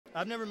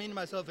I've never memed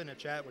myself in a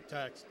chat with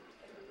text.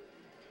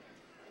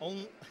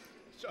 Only.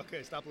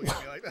 Okay, stop looking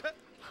at me like that.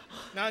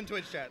 Not in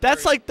Twitch chat.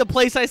 That's like the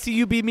place I see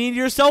you be mean to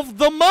yourself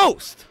the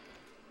most.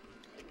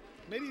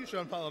 Maybe you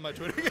should unfollow my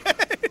Twitter.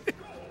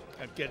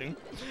 I'm kidding.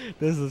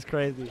 This is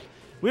crazy.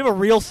 We have a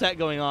real set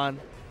going on.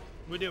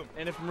 We do.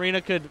 And if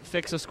Marina could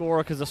fix a score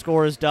because the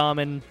score is dumb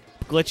and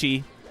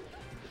glitchy.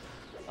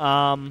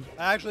 I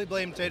actually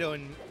blame Tato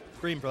and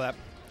Green for that.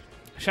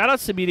 Shout out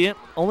submediant.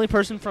 Only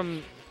person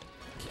from...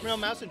 No,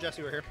 Mouse and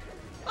Jesse were here.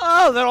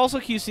 Oh, they're also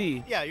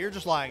QC. Yeah, you're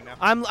just lying now.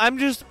 I'm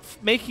just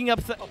making up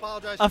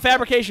Apologize a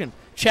fabrication.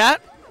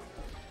 Chat,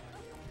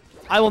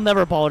 I will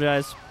never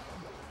apologize.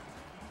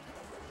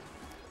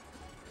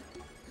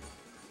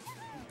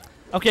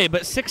 Okay,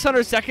 but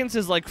 600 seconds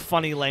is like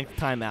funny length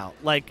timeout.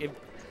 Like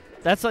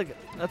that's like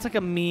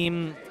a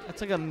meme.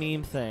 That's like a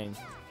meme thing.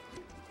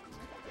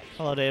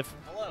 Hello, Dave.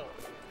 Hello.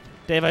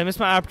 Dave, I missed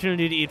my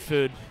opportunity to eat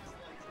food.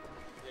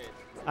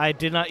 I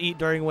did not eat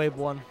during wave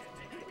 1. You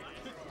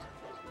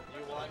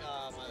want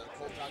my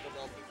cold Taco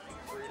Bell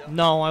burrito?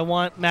 No, I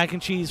want mac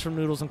and cheese from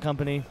Noodles and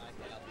Company. Okay,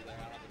 I'll be there. I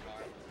don't have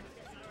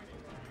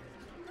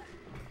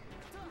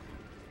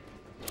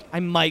the car. I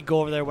might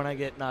go over there when I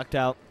get knocked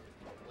out.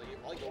 Well, you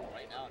probably go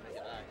right now and make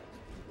it back.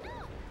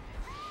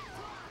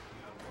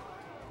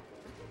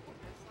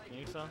 You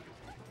think so?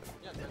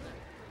 Yeah, it's in there.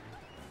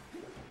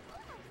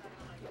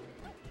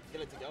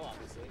 Get it to go,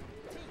 obviously.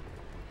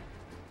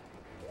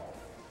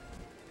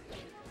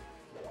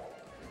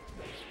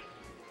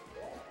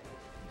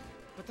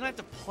 But then I have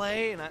to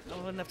play, and I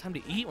don't have time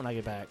to eat when I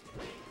get back.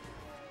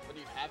 But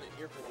you'd have it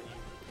here for when you...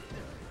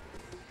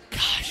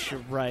 Gosh, you're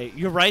right.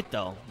 You're right,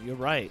 though. You're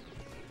right.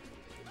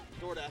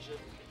 DoorDash it.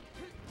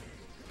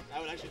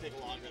 That would actually take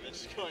longer than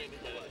just going to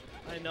get it.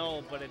 I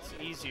know, but it's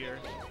easier.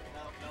 No,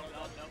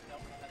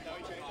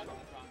 he changed it.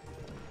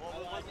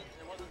 Well, it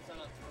wasn't set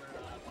up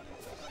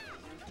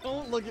for...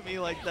 Don't look at me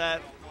like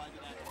that.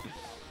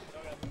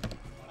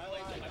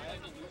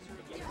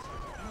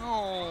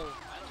 No.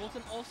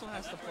 Colton also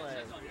has to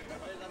play.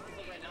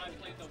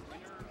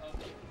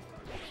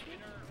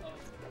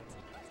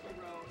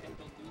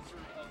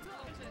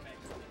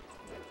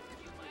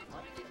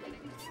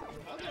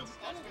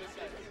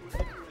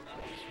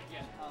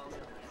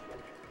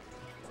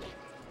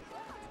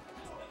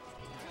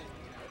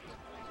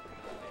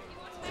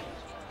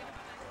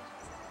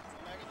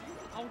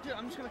 Oh, dude,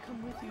 I'm just gonna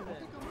come with you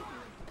then.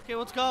 Okay,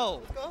 let's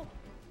go. Let's go.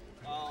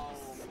 Oh,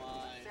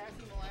 my.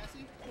 Sassy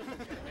Molassy.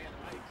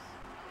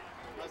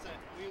 Listen,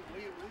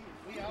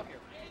 we out here.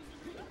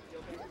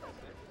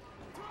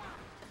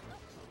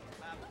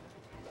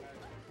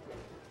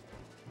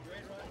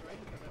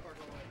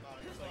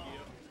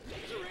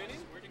 Is it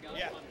raining?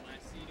 Yeah.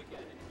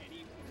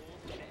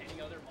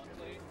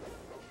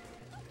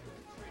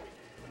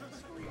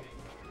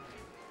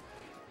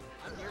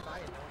 I'm nearby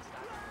and no one's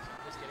stopping me, so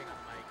I'm just getting on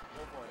the mic.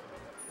 Go for it.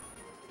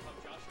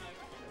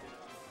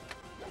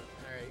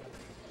 Alright.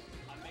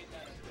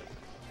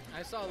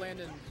 I saw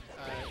Landon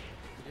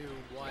do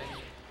one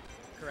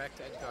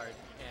correct edge guard,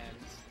 and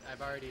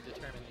I've already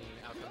determined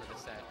the outcome of the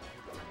set.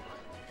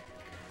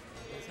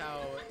 This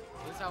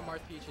is how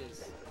Marth Peach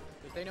is.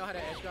 If they know how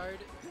to edge guard,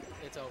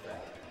 it's over.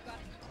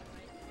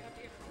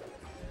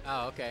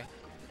 Oh, okay.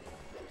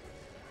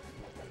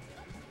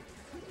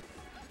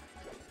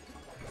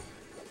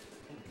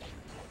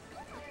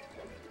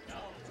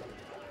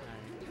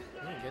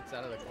 Alright. Ooh, gets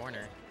out of the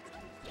corner.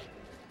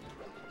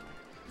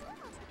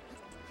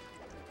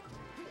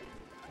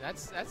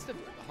 That's the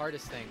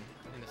hardest thing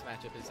in this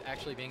matchup, is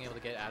actually being able to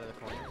get out of the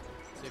corner.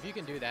 So if you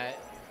can do that,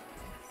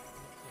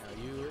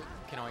 you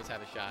can always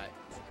have a shot.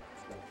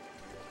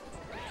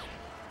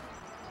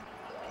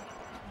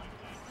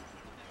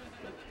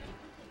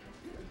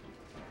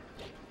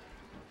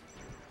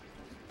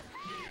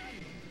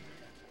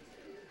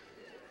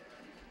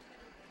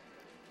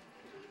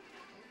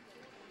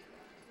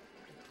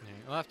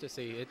 We'll have to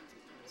see. It's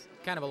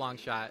kind of a long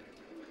shot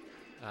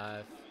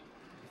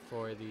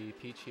for the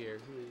Peach here,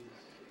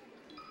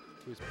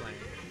 who's playing.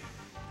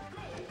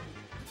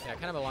 Yeah,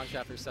 kind of a long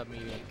shot for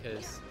submediant,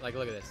 because, like,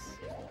 look at this.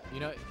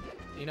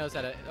 He knows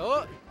how to.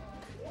 Oh!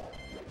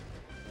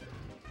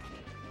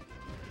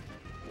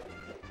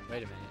 Wait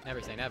a minute.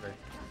 Never say never.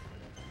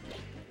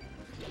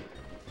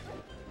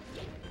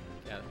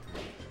 Yeah.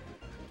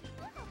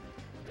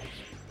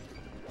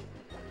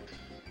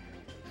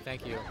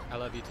 Thank you. I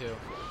love you too.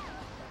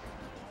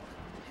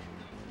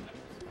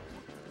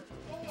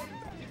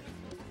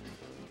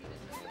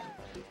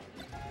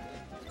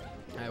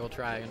 I will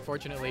try.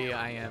 Unfortunately,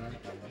 I am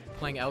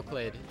playing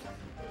Elclid,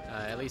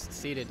 at least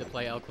seeded to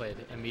play Elclid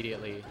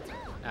immediately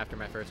after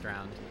my first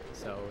round,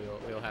 so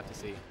we'll have to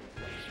see.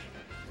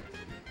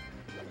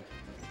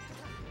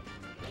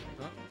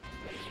 Oh.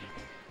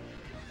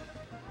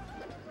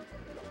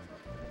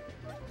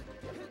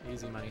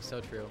 Easy money,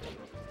 so true.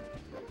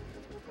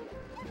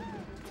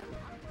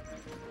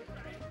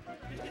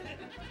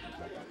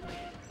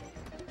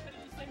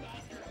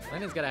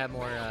 Landon's got to have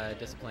more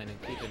discipline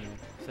and keeping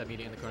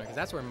submediant in the corner, because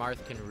that's where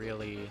Marth can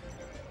really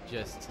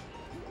just,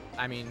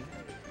 I mean,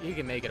 he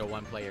can make it a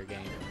one-player game.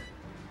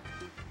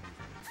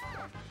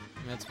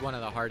 And that's one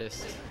of the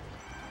hardest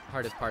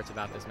parts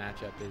about this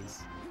matchup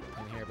is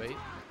in here. But he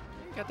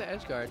got the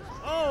edge guard.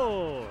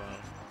 Oh!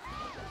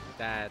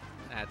 That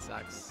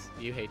sucks.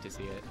 You hate to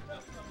see it.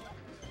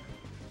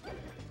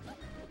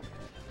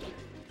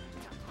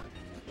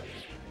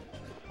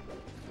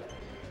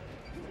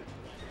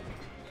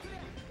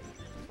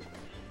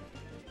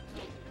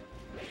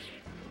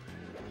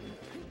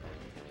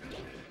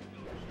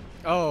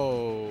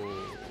 Oh.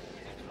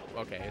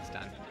 Okay, it's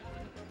done.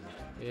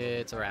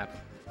 It's a wrap.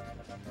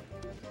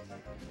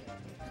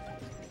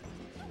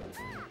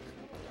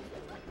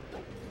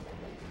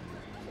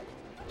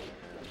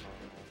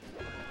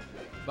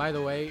 By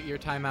the way, your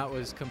timeout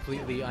was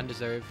completely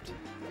undeserved.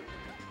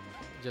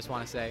 Just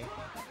want to say.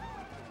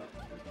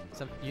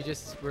 You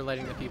just were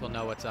letting the people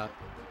know what's up.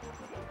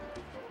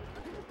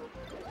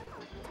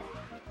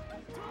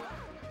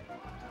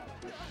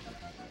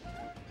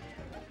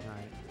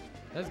 Alright.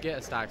 Let's get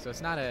a stock, so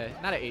it's not a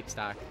 8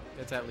 stock.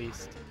 That's at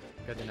least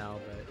good to know,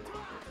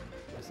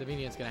 but the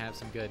submediant's gonna have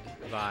some good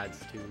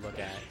VODs to look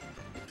at.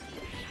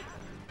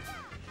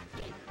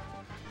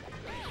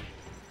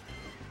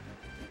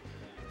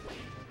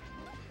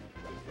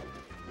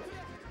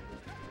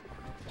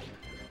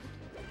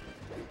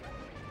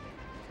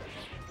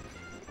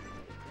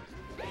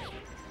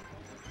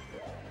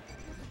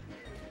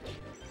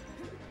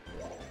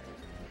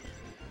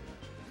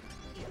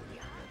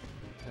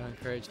 Don't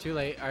encourage. Too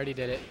late. Already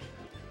did it.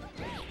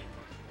 Ooh,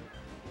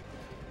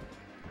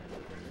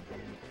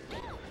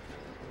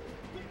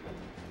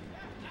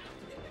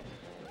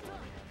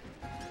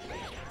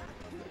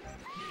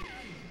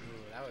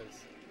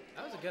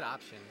 that was a good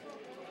option.